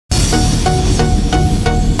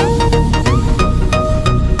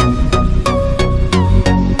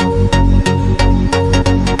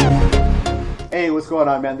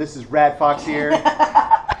going on, man? This is Rad Fox here.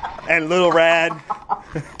 And Little Rad.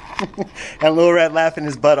 And Little Rad laughing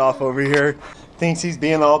his butt off over here. Thinks he's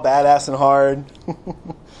being all badass and hard.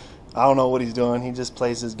 I don't know what he's doing. He just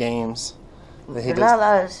plays his games. He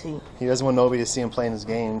doesn't want nobody to see him playing his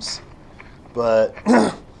games. But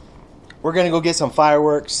we're going to go get some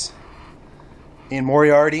fireworks in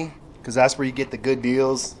Moriarty, because that's where you get the good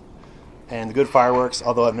deals and the good fireworks,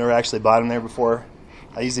 although I've never actually bought them there before.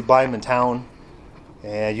 I usually buy them in town,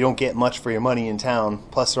 and you don't get much for your money in town,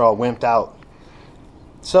 plus they're all wimped out.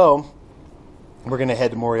 So we're going to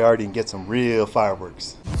head to Moriarty and get some real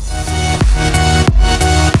fireworks.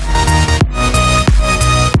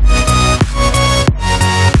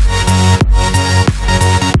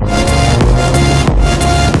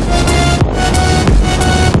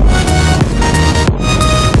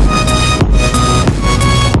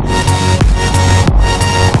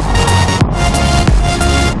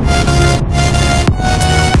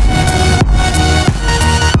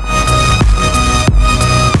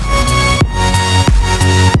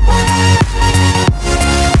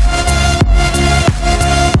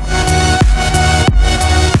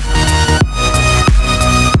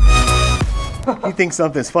 He thinks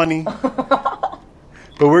something's funny. But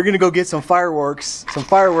we're gonna go get some fireworks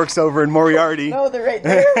over in Moriarty. No, they're right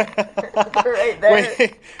there. They're right there.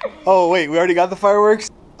 Wait. Oh wait, we already got the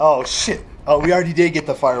fireworks? Oh shit. Oh, we already did get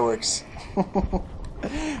the fireworks.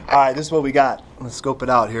 Alright, this is what we got. Let's scope it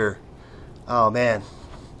out here. Oh man.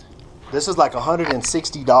 This is like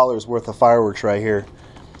 $160 worth of fireworks right here.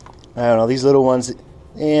 I don't know, these little ones,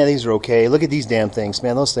 yeah, these are okay. Look at these damn things,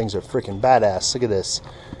 man. Those things are freaking badass. Look at this.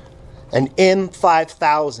 An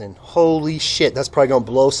M5000. Holy shit, that's probably gonna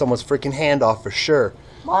blow someone's freaking hand off for sure.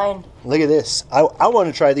 Mine. Look at this. I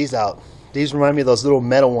want to try these out. These remind me of those little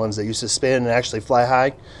metal ones that used to spin and actually fly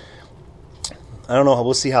high. I don't know.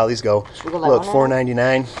 We'll see how these go. Look,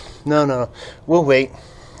 $4.99. No. We'll wait.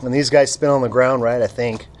 And these guys spin on the ground, right? I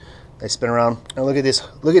think they spin around. And look at this.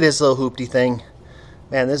 Look at this little hoopty thing.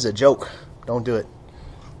 Man, this is a joke. Don't do it.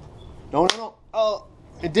 No. Oh,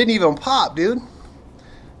 it didn't even pop, dude.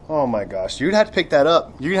 Oh my gosh, you'd have to pick that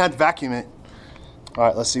up. You're gonna have to vacuum it. All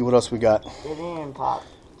right, let's see what else we got. It didn't pop.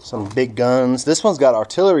 Some big guns. This one's got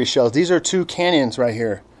artillery shells. These are 2 cannons right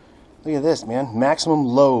here. Look at this, man. Maximum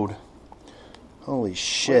load. Holy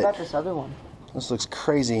shit. What about this other one? This looks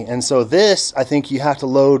crazy. And so this, I think you have to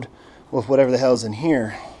load with whatever the hell's in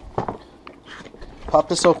here. Pop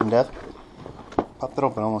this open, Dad. Pop that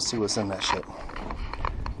open. I want to see what's in that shit.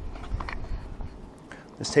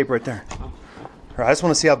 There's tape right there. I just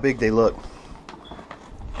want to see how big they look.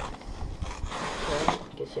 Okay,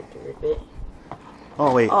 guess you have to rip it.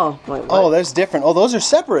 Oh, wait. Oh, wait, what? Oh, that's different. Oh, those are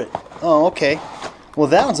separate. Oh, okay. Well,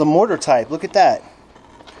 that one's a mortar type. Look at that.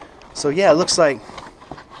 So, yeah, it looks like...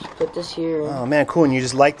 Put this here. Oh, man, cool. And you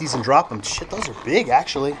just light these and drop them. Shit, those are big,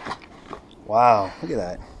 actually. Wow, look at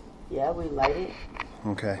that. Yeah, we light it.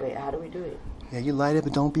 Okay. Wait, how do we do it? Yeah, you light it,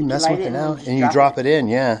 but don't be messing with it now. And you drop drop it in,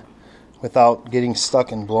 yeah. Without getting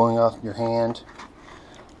stuck and blowing off your hand.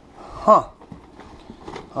 Huh.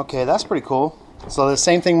 Okay, that's pretty cool. So the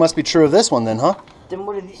same thing must be true of this one then, huh? Then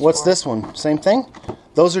what are these What's for? this one? Same thing?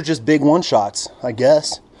 Those are just big one-shots, I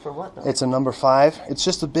guess. For what, though? It's a number 5. It's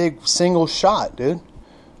just a big single shot, dude.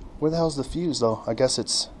 Where the hell's the fuse, though? I guess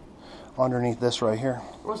it's underneath this right here.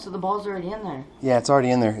 Oh, so the ball's already in there. Yeah, it's already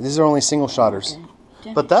in there. These are only single shotters.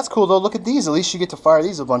 Okay. But that's cool, though. Look at these. At least you get to fire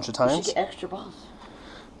these a bunch of times. You should get extra balls.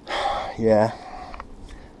 Yeah.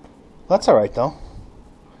 That's alright, though.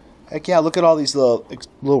 Heck yeah, look at all these little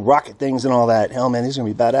rocket things and all that. Hell, man, these are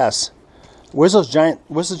going to be badass. Where's the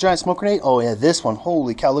giant smoke grenade? Oh, yeah, this one.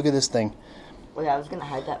 Holy cow, look at this thing. Wait, I was going to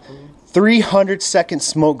hide that from you. 300-second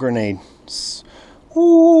smoke grenade.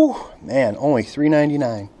 Ooh, man, only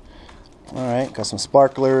 $3.99. Alright, got some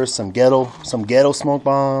sparklers, some ghetto smoke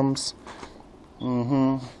bombs.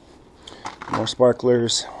 More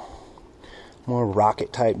sparklers. More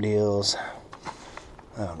rocket type deals.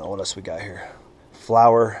 I don't know what else we got here.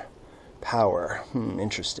 Flower power.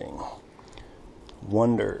 Interesting.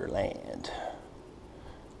 Wonderland.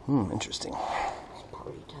 Interesting.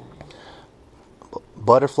 Party time.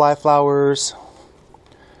 Butterfly flowers.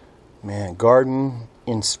 Man, garden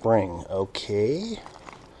in spring. Okay.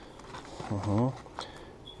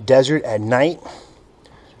 Desert at night.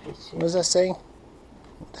 What does that say?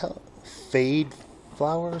 Fade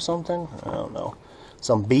flower or something? I don't know.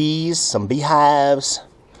 Some bees, some beehives.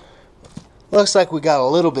 Looks like we got a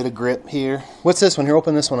little bit of grip here. What's this one? Here,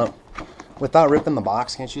 open this one up. Without ripping the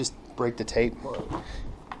box, can't you just break the tape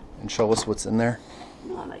and show us what's in there?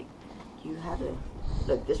 No, like, you have to...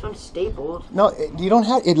 Look, this one's stapled. No, you don't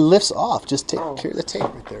have... It lifts off. Just take care of the tape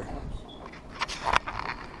right there.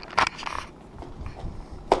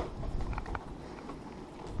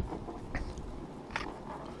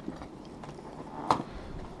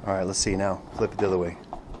 Alright, let's see now. Flip it the other way.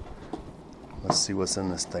 Let's see what's in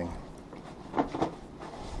this thing.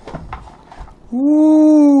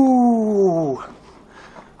 Ooh!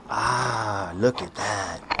 Ah, look at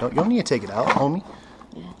that. You don't need to take it out, homie.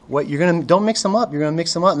 Yeah. What, you're gonna, don't mix them up. You're gonna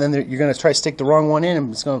mix them up and then you're gonna try to stick the wrong one in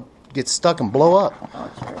and it's gonna get stuck and blow up.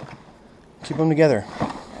 Oh, that's right. Keep them together.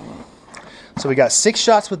 So we got 6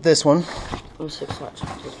 shots with this one. 6 shots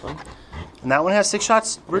with this one. And that one has 6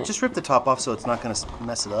 shots. Just rip the top off so it's not going to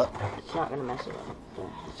mess it up. It's not going to mess it up. Yeah,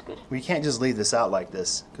 that's good. We can't just leave this out like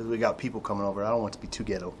this because we got people coming over. I don't want it to be too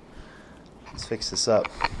ghetto. Let's fix this up.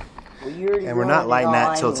 Well, and we're not lighting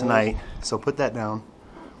that till tonight, so put that down.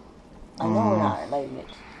 I know we're not lighting it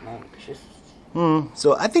tonight. It's just...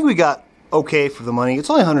 So I think we got okay for the money. It's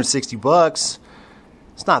only $160.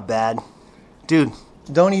 It's not bad. Dude,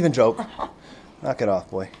 don't even joke. Knock it off,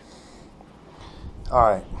 boy.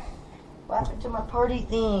 Alright. What happened to my party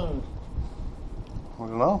thing? I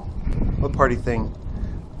don't know. What party thing?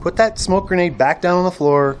 Put that smoke grenade back down on the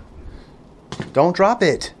floor. Don't drop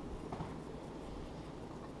it.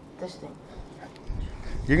 This thing.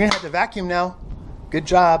 You're going to have to vacuum now. Good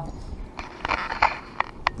job.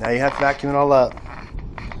 Now you have to vacuum it all up.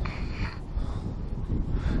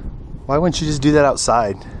 Why wouldn't you just do that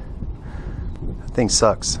outside? That thing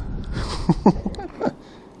sucks.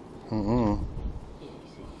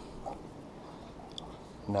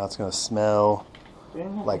 Now it's going to smell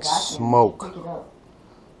like smoke.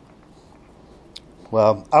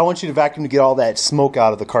 Well, I want you to vacuum to get all that smoke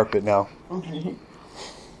out of the carpet now.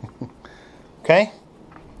 Okay?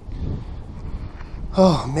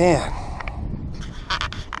 Oh, man.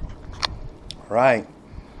 All right.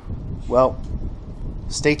 Well,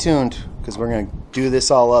 stay tuned because we're going to do this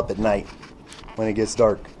all up at night when it gets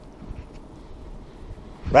dark.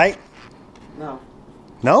 Right? No.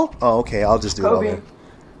 No? Oh, okay. I'll just do it all then.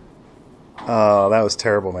 Oh, that was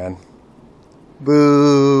terrible, man.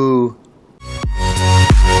 Boo.